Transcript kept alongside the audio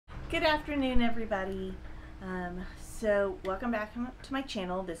Good afternoon, everybody. So welcome back to my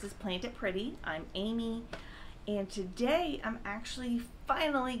channel. This is Plant It Pretty. I'm Amy, and today I'm actually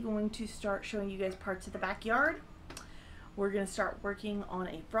finally going to start showing you guys parts of the backyard. We're going to start working on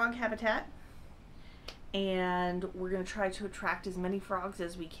a frog habitat, and we're going to try to attract as many frogs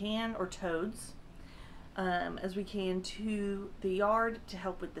as we can, or toads, as we can to the yard to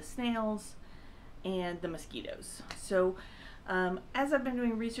help with the snails and the mosquitoes. So as I've been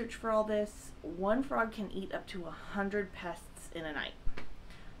doing research for all this, one frog can eat up to 100 pests in a night.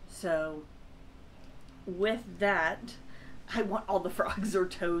 So with that, I want all the frogs or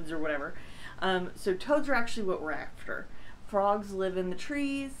toads or whatever. So toads are actually what we're after. Frogs live in the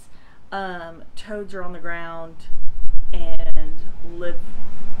trees, toads are on the ground and live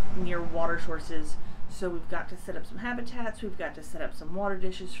near water sources. So we've got to set up some habitats, we've got to set up some water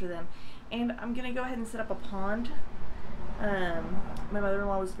dishes for them, and I'm going to go ahead and set up a pond. My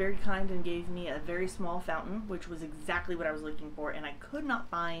mother-in-law was very kind and gave me a very small fountain, which was exactly what I was looking for, and I could not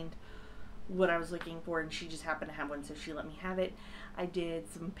find what I was looking for, and she just happened to have one, so she let me have it. I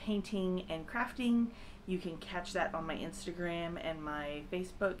did some painting and crafting. You can catch that on my Instagram and my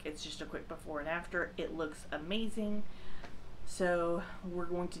Facebook. It's just a quick before and after. It looks amazing. So we're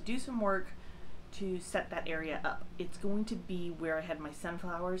going to do some work to set that area up. It's going to be where I had my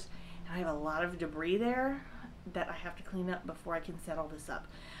sunflowers, and I have a lot of debris there that I have to clean up before I can set all this up.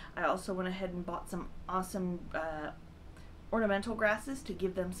 I also went ahead and bought some awesome ornamental grasses to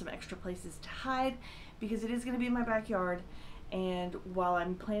give them some extra places to hide, because it is going to be in my backyard, and while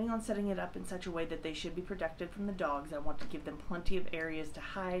I'm planning on setting it up in such a way that they should be protected from the dogs, I want to give them plenty of areas to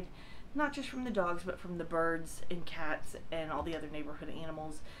hide, not just from the dogs but from the birds and cats and all the other neighborhood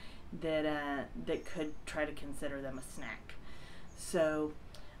animals that could try to consider them a snack. So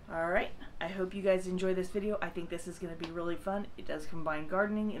alright, I hope you guys enjoy this video. I think this is going to be really fun. It does combine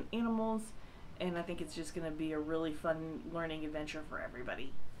gardening and animals, and I think it's just going to be a really fun learning adventure for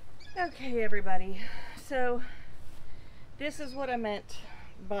everybody. Okay, everybody, so this is what I meant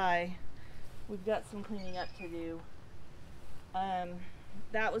by we've got some cleaning up to do.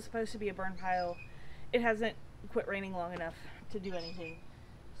 That was supposed to be a burn pile. It hasn't quit raining long enough to do anything,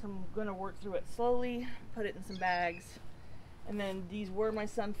 so I'm going to work through it slowly, put it in some bags. And then these were my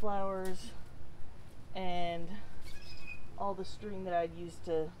sunflowers and all the string that I'd used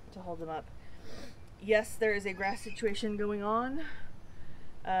to hold them up. Yes, there is a grass situation going on.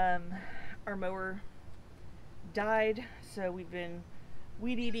 Our mower died, so we've been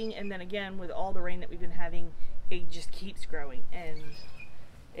weed eating, and then again with all the rain that we've been having, it just keeps growing, and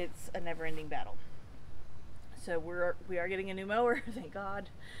it's a never-ending battle. So we are getting a new mower, thank God,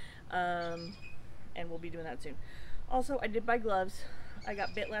 and we'll be doing that soon. Also, I did buy gloves. I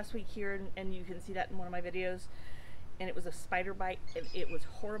got bit last week here, and you can see that in one of my videos, and it was a spider bite, and it was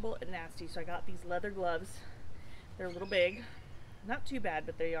horrible and nasty. So I got these leather gloves. They're a little big, not too bad,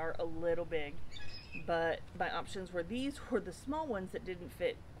 but they are a little big. But my options were these or the small ones that didn't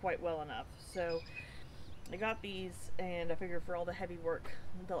fit quite well enough. So I got these, and I figured for all the heavy work,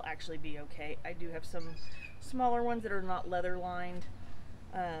 they'll actually be okay. I do have some smaller ones that are not leather lined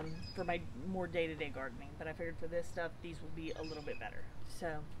for my more day-to-day gardening, but I figured for this stuff these will be a little bit better. So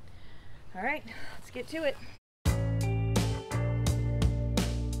all right, let's get to it.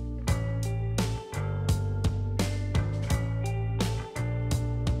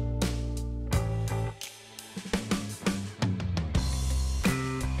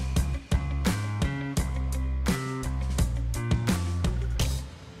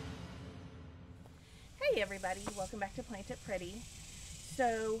 Hey everybody, welcome back to Plant It Pretty.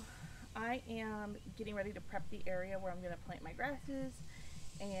 So I am getting ready to prep the area where I'm going to plant my grasses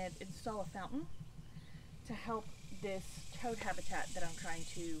and install a fountain to help this toad habitat that I'm trying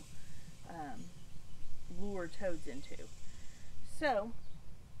to lure toads into. So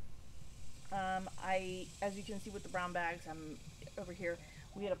as you can see with the brown bags, I'm over here.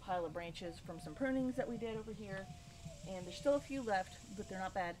 We had a pile of branches from some prunings that we did over here, and there's still a few left, but they're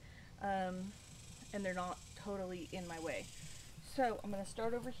not bad, and they're not totally in my way. So I'm going to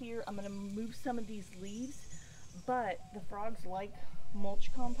start over here. I'm going to move some of these leaves, but the frogs like mulch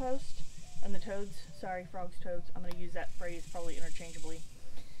compost, and the toads, sorry, frogs, toads, I'm going to use that phrase probably interchangeably.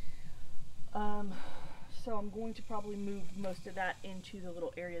 So I'm going to probably move most of that into the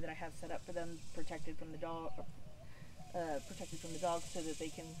little area that I have set up for them, protected from the dogs, so that they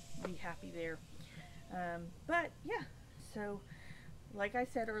can be happy there. But yeah, so like I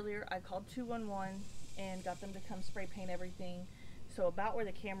said earlier, I called 211 and got them to come spray paint everything. So about where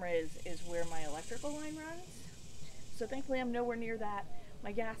the camera is where my electrical line runs. So thankfully I'm nowhere near that.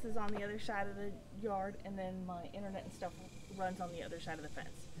 My gas is on the other side of the yard, and then my internet and stuff runs on the other side of the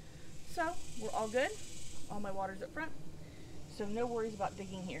fence. So we're all good. All my water's up front, so no worries about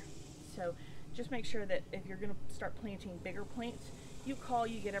digging here. So just make sure that if you're going to start planting bigger plants, you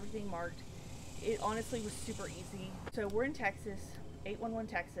get everything marked. It honestly was super easy. So we're in Texas, 811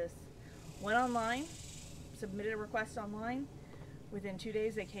 Texas. Went online, submitted a request online. Within 2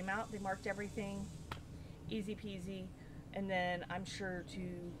 days they came out, they marked everything, easy peasy. And then I'm sure to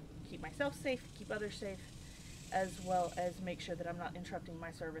keep myself safe, keep others safe, as well as make sure that I'm not interrupting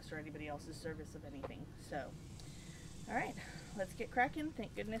my service or anybody else's service of anything. So, all right, let's get cracking.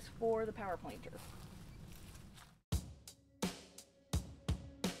 Thank goodness for the power planter.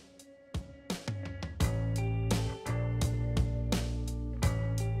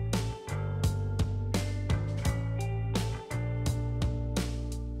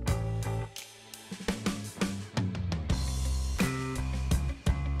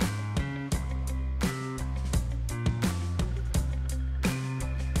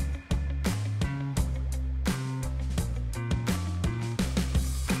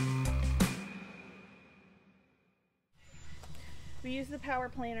 We use the power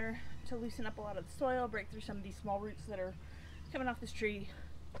planter to loosen up a lot of the soil, break through some of these small roots that are coming off this tree.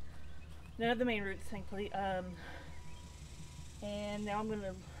 None of the main roots, thankfully. And now I'm going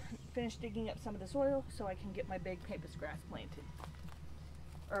to finish digging up some of the soil so I can get my big pampas grass planted.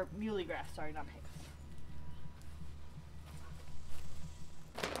 Or muley grass, sorry, not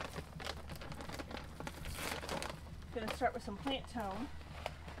pampas. Going to start with some plant tone.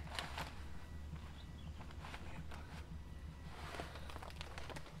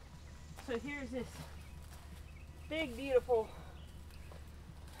 So here's this big, beautiful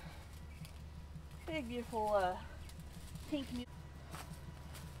pink muley.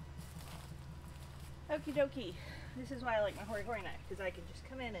 Okie dokie. This is why I like my hori-hori knife, because I can just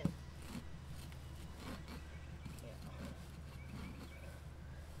come in and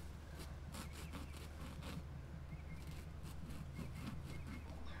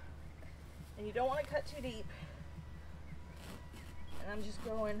you don't want to cut too deep. And I'm just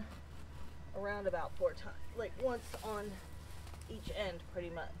going around about 4 times, like once on each end pretty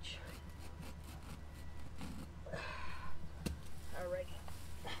much. Alrighty,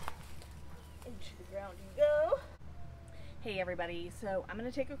 into the ground you go. Hey everybody, so I'm gonna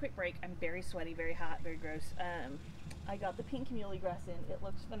take a quick break. I'm very sweaty, very hot, very gross. I got the pink muley grass in. It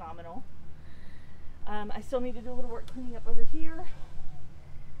looks phenomenal. I still need to do a little work cleaning up over here,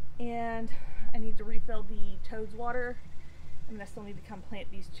 and I need to refill the toad's water. I still need to come plant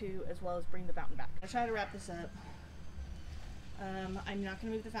these two as well as bring the fountain back. I'm gonna try to wrap this up. I'm not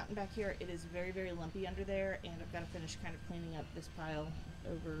gonna move the fountain back here. It is very, very lumpy under there, and I've got to finish kind of cleaning up this pile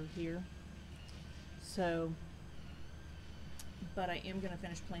over here. So, but I am gonna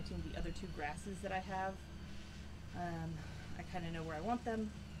finish planting the other 2 grasses that I have. I kind of know where I want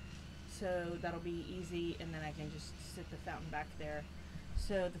them, so that'll be easy, and then I can just sit the fountain back there.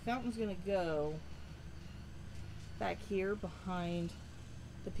 So the fountain's gonna go back here behind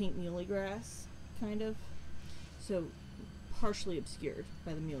the pink muley grass, kind of, so partially obscured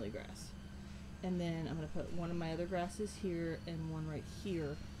by the muley grass. And then I'm going to put one of my other grasses here and one right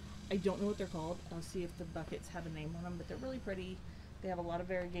here. I don't know what they're called. I'll see if the buckets have a name on them, but they're really pretty. They have a lot of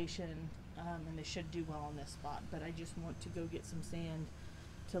variegation, and they should do well on this spot. But I just want to go get some sand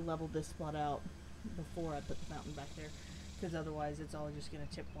to level this spot out before I put the fountain back there, because otherwise it's all just going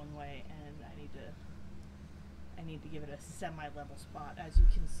to tip one way, and I need to give it a semi-level spot. As you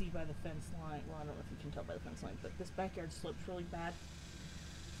can see by the fence line, well, I don't know if you can tell by the fence line, but this backyard slopes really bad,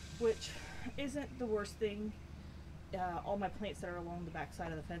 which isn't the worst thing. All my plants that are along the back side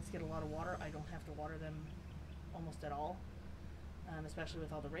of the fence get a lot of water. I don't have to water them almost at all, especially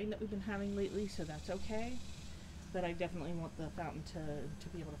with all the rain that we've been having lately, so that's okay. But I definitely want the fountain to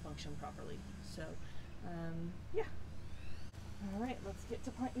be able to function properly. So, yeah. Alright, let's get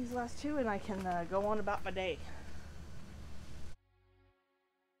to plant these last 2, and I can go on about my day.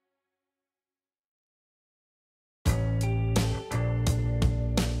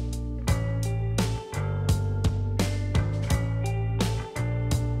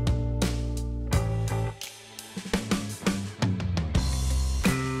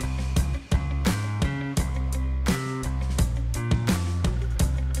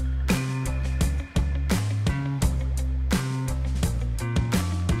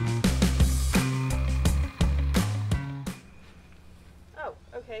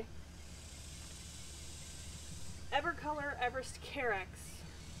 Okay. Evercolor Everest Carex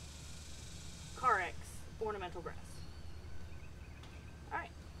ornamental grass.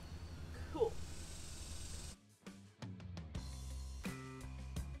 Alright, cool.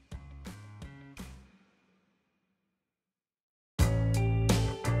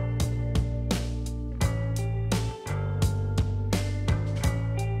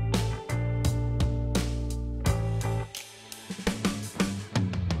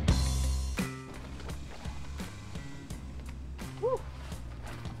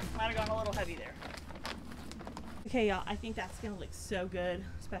 heavy there. Okay, y'all, I think that's gonna look so good,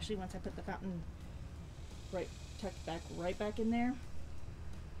 especially once I put the fountain tucked back right back in there.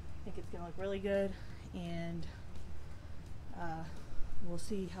 I think it's gonna look really good, and we'll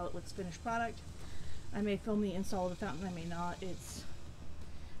see how it looks finished product. I may film the install of the fountain, I may not. It's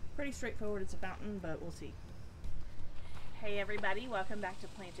pretty straightforward. It's a fountain, but we'll see. Hey everybody, welcome back to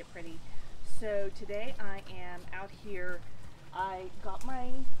Plant It Pretty. So today I am out here. I got my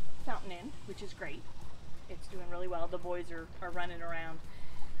fountain in, which is great. It's doing really well. The boys are running around.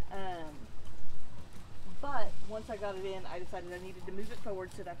 But once I got it in, I decided I needed to move it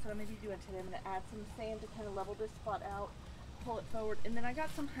forward, so that's what I'm going to be doing today. I'm going to add some sand to kind of level this spot out, pull it forward, and then I got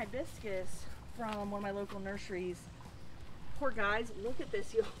some hibiscus from one of my local nurseries. Poor guys, look at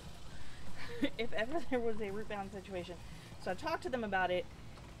this, y'all. If ever there was a root bound situation. So I talked to them about it,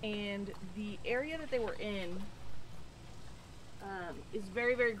 and the area that they were in is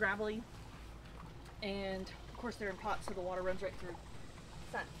very, very gravelly, and of course they're in pots, so the water runs right through.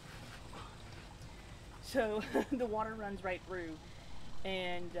 Sun. So the water runs right through,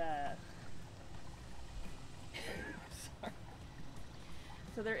 and sorry.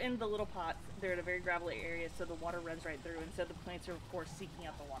 So they're in the little pots. They're in a very gravelly area, so the water runs right through, and so the plants are of course seeking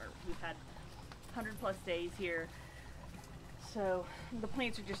out the water. We've had 100+ days here, so the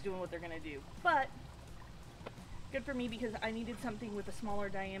plants are just doing what they're gonna do. But good for me, because I needed something with a smaller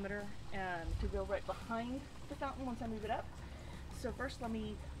diameter to go right behind the fountain once I move it up. So first let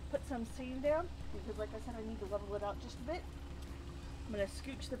me put some sand down, because like I said, I need to level it out just a bit. I'm going to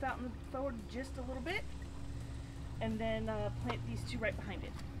scooch the fountain forward just a little bit, and then plant these two right behind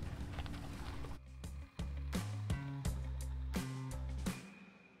it.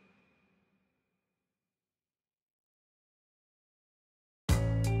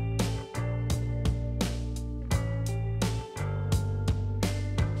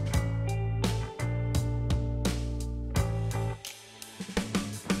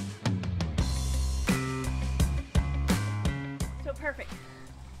 Perfect.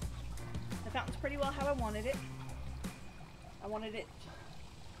 The fountain's pretty well how I wanted it. I wanted it,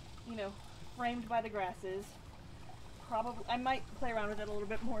 you know, framed by the grasses. Probably, I might play around with it a little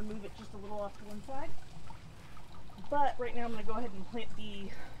bit more and move it just a little off to one side. But right now I'm going to go ahead and plant the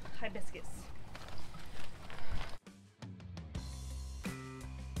hibiscus.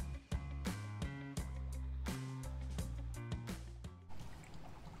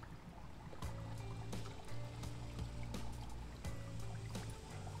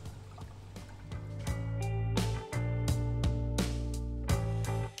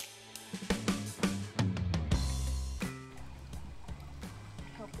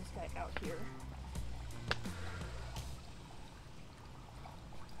 Out here.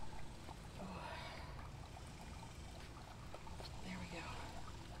 Oh. There we go.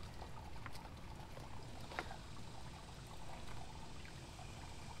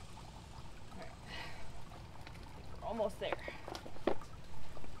 All right. We're almost there.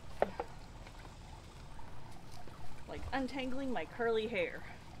 Like untangling my curly hair.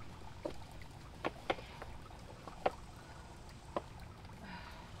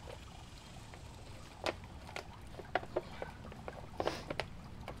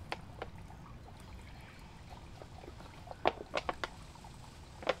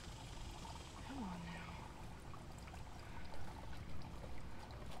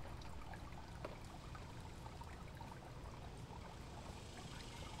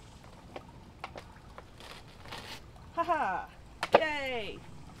 Haha! Yay!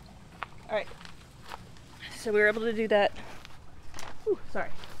 Alright. So we were able to do that. Ooh, sorry.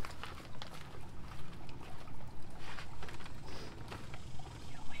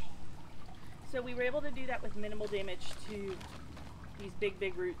 So we were able to do that with minimal damage to these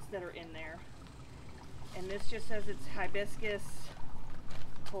big roots that are in there. And this just says it's hibiscus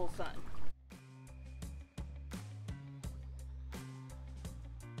full sun.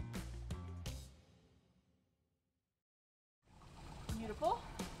 Beautiful.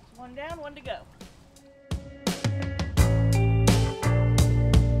 One down, one to go.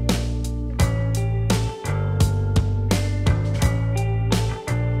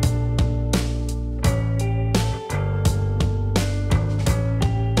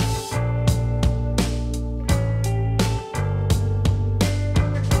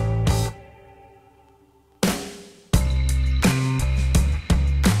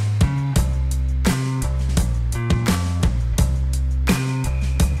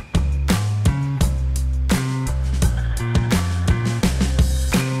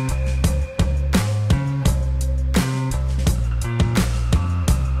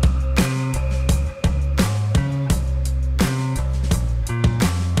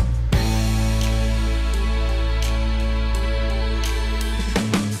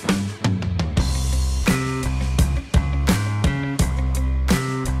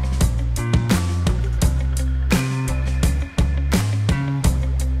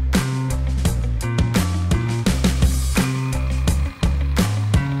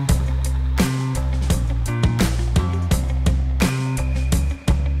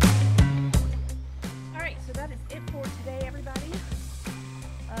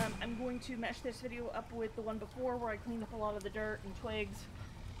 I'm going to mesh this video up with the one before where I cleaned up a lot of the dirt and twigs.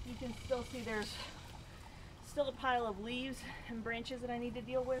 You can still see there's still a pile of leaves and branches that I need to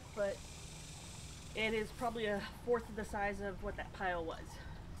deal with, but it is probably a fourth of the size of what that pile was.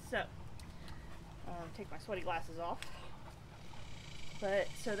 So, take my sweaty glasses off. But,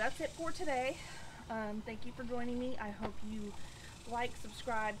 so that's it for today. Thank you for joining me. I hope you like,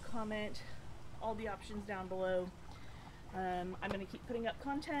 subscribe, comment, all the options down below. I'm going to keep putting up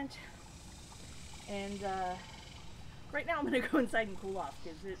content, and right now I'm going to go inside and cool off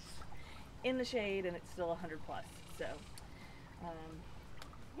because it's in the shade and it's still 100 plus. So,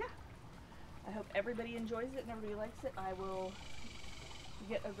 yeah, I hope everybody enjoys it and everybody likes it. I will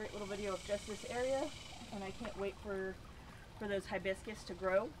get a great little video of just this area, and I can't wait for those hibiscus to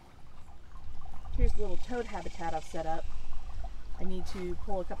grow. Here's the little toad habitat I've set up. I need to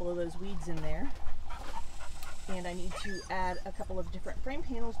pull a couple of those weeds in there, and I need to add a couple of different frame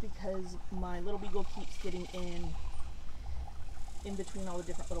panels because my little beagle keeps getting in between all the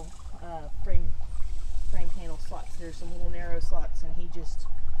different little frame panel slots. There's some little narrow slots, and he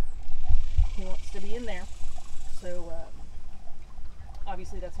wants to be in there. So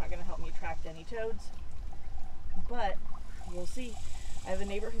obviously that's not going to help me attract any toads, but we'll see. I have a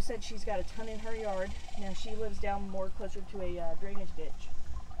neighbor who said she's got a ton in her yard. Now she lives down more closer to a drainage ditch,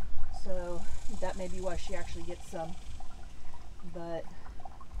 so that may be why she actually gets some. But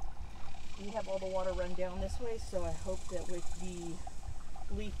we have all the water run down this way, so I hope that with the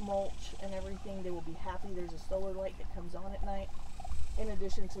leaf mulch and everything, they will be happy. There's a solar light that comes on at night, in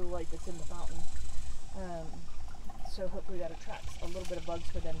addition to the light that's in the fountain. So hopefully that attracts a little bit of bugs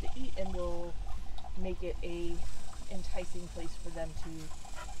for them to eat, and will make it a enticing place for them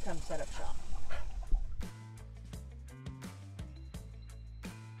to come set up shop.